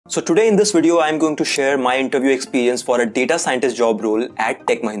So today in this video, I am going to share my interview experience for a data scientist job role at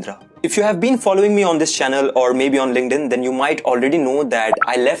Tech Mahindra. If you have been following me on this channel or maybe on LinkedIn, then you might already know that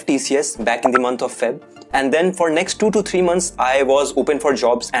I left TCS back in the month of Feb. And then for next 2 to 3 months, I was open for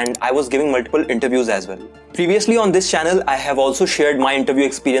jobs and I was giving multiple interviews as well. Previously on this channel, I have also shared my interview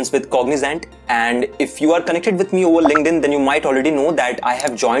experience with Cognizant. And if you are connected with me over LinkedIn, then you might already know that I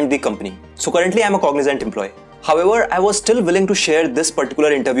have joined the company. So currently I'm a Cognizant employee. However, I was still willing to share this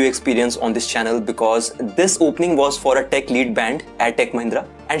particular interview experience on this channel because this opening was for a tech lead band at Tech Mahindra,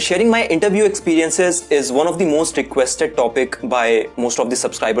 and sharing my interview experiences is one of the most requested topic by most of the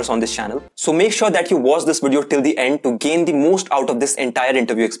subscribers on this channel. So make sure that you watch this video till the end to gain the most out of this entire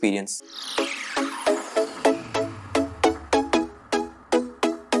interview experience.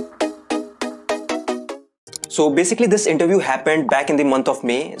 So basically this interview happened back in the month of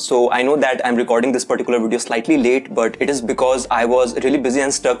May. So I know that I'm recording this particular video slightly late, but it is because I was really busy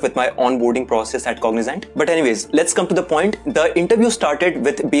and stuck with my onboarding process at Cognizant. But anyways, let's come to the point. The interview started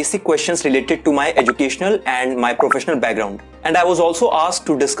with basic questions related to my educational and my professional background. And I was also asked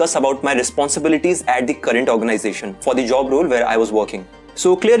to discuss about my responsibilities at the current organization for the job role where I was working.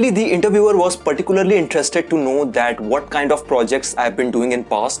 So clearly the interviewer was particularly interested to know that what kind of projects I've been doing in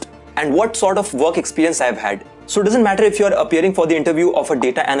past and what sort of work experience I've had. So it doesn't matter if you're appearing for the interview of a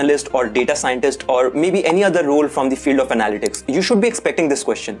data analyst or data scientist or maybe any other role from the field of analytics, you should be expecting this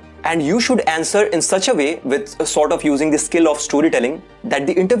question. And you should answer in such a way with a sort of using the skill of storytelling that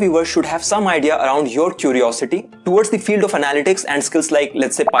the interviewer should have some idea around your curiosity towards the field of analytics and skills like,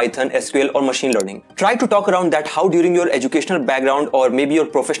 let's say, Python, SQL or machine learning. Try to talk around that how during your educational background or maybe your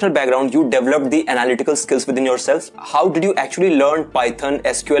professional background you developed the analytical skills within yourself. How did you actually learn Python,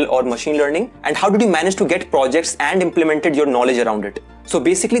 SQL or machine learning, and how did you manage to get projects and implemented your knowledge around it. So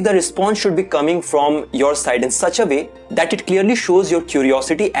basically the response should be coming from your side in such a way that it clearly shows your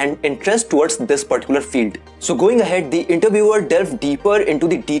curiosity and interest towards this particular field. So going ahead, the interviewer delved deeper into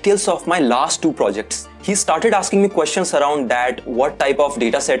the details of my last 2 projects. He started asking me questions around that what type of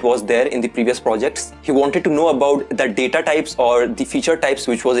data set was there in the previous projects. He wanted to know about the data types or the feature types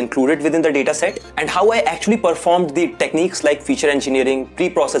which was included within the data set and how I actually performed the techniques like feature engineering,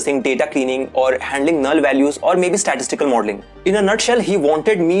 pre-processing, data cleaning or handling null values or maybe statistical modeling. In a nutshell, he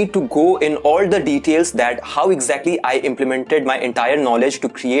wanted me to go in all the details that how exactly I implemented my entire knowledge to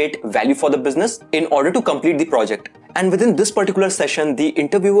create value for the business in order to complete the project. And within this particular session, the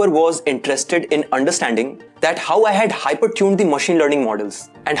interviewer was interested in understanding that how I had hyper-tuned the machine learning models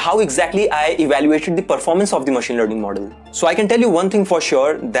and how exactly I evaluated the performance of the machine learning model. So I can tell you one thing for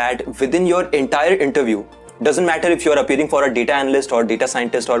sure, that within your entire interview, doesn't matter if you're appearing for a data analyst or data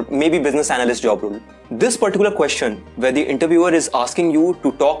scientist or maybe business analyst job role. This particular question where the interviewer is asking you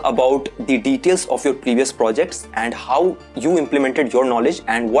to talk about the details of your previous projects and how you implemented your knowledge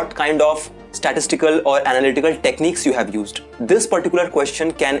and what kind of statistical or analytical techniques you have used. This particular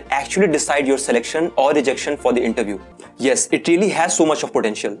question can actually decide your selection or rejection for the interview. Yes, it really has so much of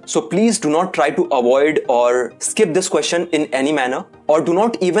potential. So please do not try to avoid or skip this question in any manner, or do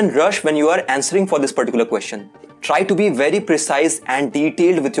not even rush when you are answering for this particular question. Try to be very precise and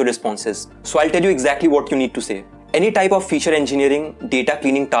detailed with your responses. So I'll tell you exactly what you need to say. Any type of feature engineering, data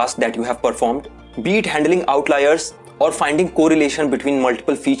cleaning task that you have performed, be it handling outliers or finding correlation between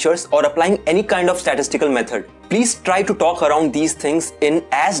multiple features or applying any kind of statistical method, please try to talk around these things in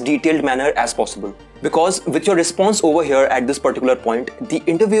as detailed manner as possible. Because with your response over here at this particular point, the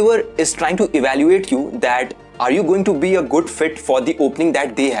interviewer is trying to evaluate you that are you going to be a good fit for the opening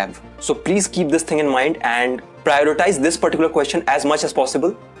that they have. So please keep this thing in mind and prioritize this particular question as much as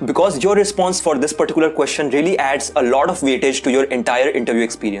possible, because your response for this particular question really adds a lot of weightage to your entire interview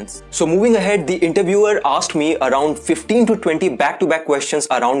experience. So moving ahead, the interviewer asked me around 15 to 20 back-to-back questions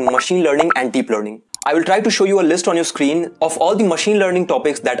around machine learning and deep learning. I will try to show you a list on your screen of all the machine learning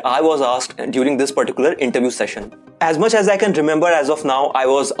topics that I was asked during this particular interview session. As much as I can remember as of now, I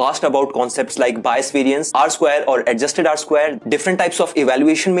was asked about concepts like bias variance, R-square or adjusted R-square, different types of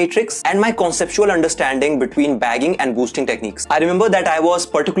evaluation matrix, and my conceptual understanding between bagging and boosting techniques. I remember that I was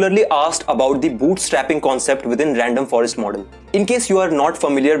particularly asked about the bootstrapping concept within random forest model. In case you are not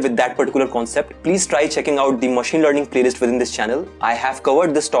familiar with that particular concept, please try checking out the machine learning playlist within this channel. I have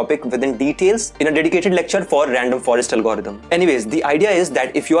covered this topic within details in a dedicated lecture for random forest algorithm. Anyways, the idea is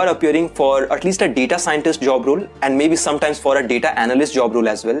that if you are appearing for at least a data scientist job role and maybe sometimes for a data analyst job role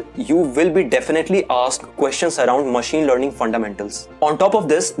as well, you will be definitely asked questions around machine learning fundamentals. On top of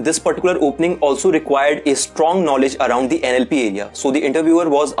this, this particular opening also required a strong knowledge around the NLP area. So the interviewer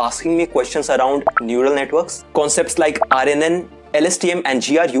was asking me questions around neural networks, concepts like RNN, LSTM and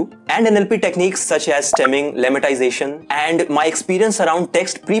GRU, and NLP techniques such as stemming, lemmatization, and my experience around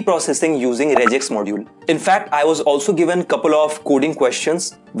text pre-processing using regex module. In fact, I was also given a couple of coding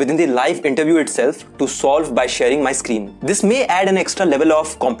questions within the live interview itself to solve by sharing my screen. This may add an extra level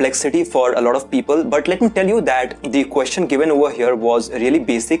of complexity for a lot of people, but let me tell you that the question given over here was really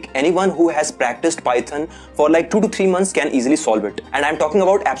basic. Anyone who has practiced Python for like 2 to 3 months can easily solve it. And I'm talking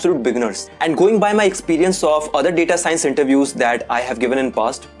about absolute beginners. And going by my experience of other data science interviews that I have given in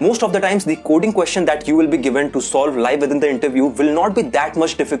past, most of the times the coding question that you will be given to solve live within the interview will not be that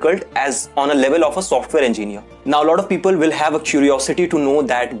much difficult as on a level of a software engineer. Now, a lot of people will have a curiosity to know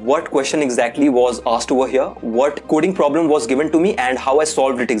that what question exactly was asked over here, what coding problem was given to me, and how I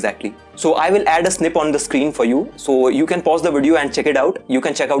solved it exactly. So I will add a snip on the screen for you, so you can pause the video and check it out. You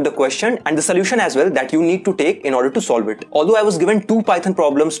can check out the question and the solution as well that you need to take in order to solve it. Although I was given 2 Python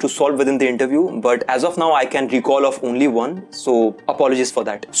problems to solve within the interview, but as of now I can recall of only one, so apologies for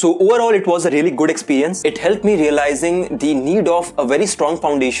that. So overall, it was a really good experience. It helped me realizing the need of a very strong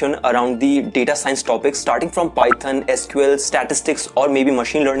foundation around the data science topics, starting from Python, SQL, statistics, or maybe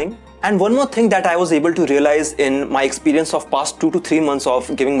machine learning. And one more thing that I was able to realize in my experience of past 2 to 3 months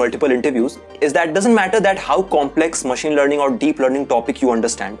of giving multiple interviews is that it doesn't matter that how complex machine learning or deep learning topic you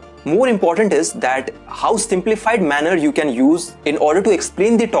understand. More important is that how simplified manner you can use in order to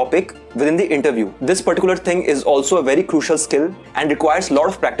explain the topic within the interview. This particular thing is also a very crucial skill and requires a lot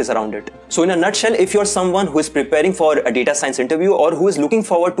of practice around it. So in a nutshell, if you're someone who is preparing for a data science interview or who is looking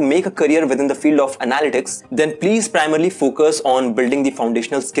forward to make a career within the field of analytics, then please primarily focus on building the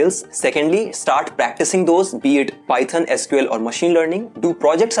foundational skills. Secondly, start practicing those, be it Python, SQL, or machine learning. Do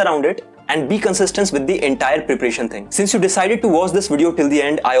projects around it, and be consistent with the entire preparation thing. Since you decided to watch this video till the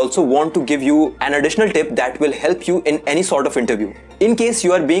end, I also want to give you an additional tip that will help you in any sort of interview. In case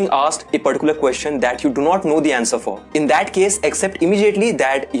you are being asked a particular question that you do not know the answer for, in that case, accept immediately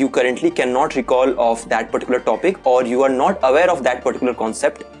that you currently cannot recall of that particular topic or you are not aware of that particular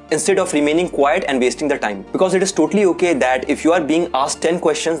concept, instead of remaining quiet and wasting the time. Because it is totally okay that if you are being asked 10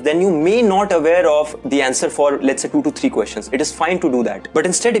 questions, then you may not aware of the answer for, let's say, 2 to 3 questions. It is fine to do that. But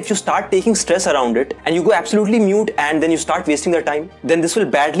instead, if you start taking stress around it and you go absolutely mute and then you start wasting the time, then this will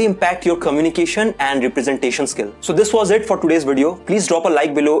badly impact your communication and representation skill. So this was it for today's video. Please drop a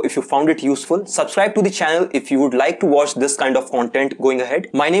like below if you found it useful. Subscribe to the channel if you would like to watch this kind of content going ahead.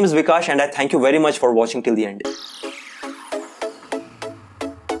 My name is Vikash and I thank you very much for watching till the end.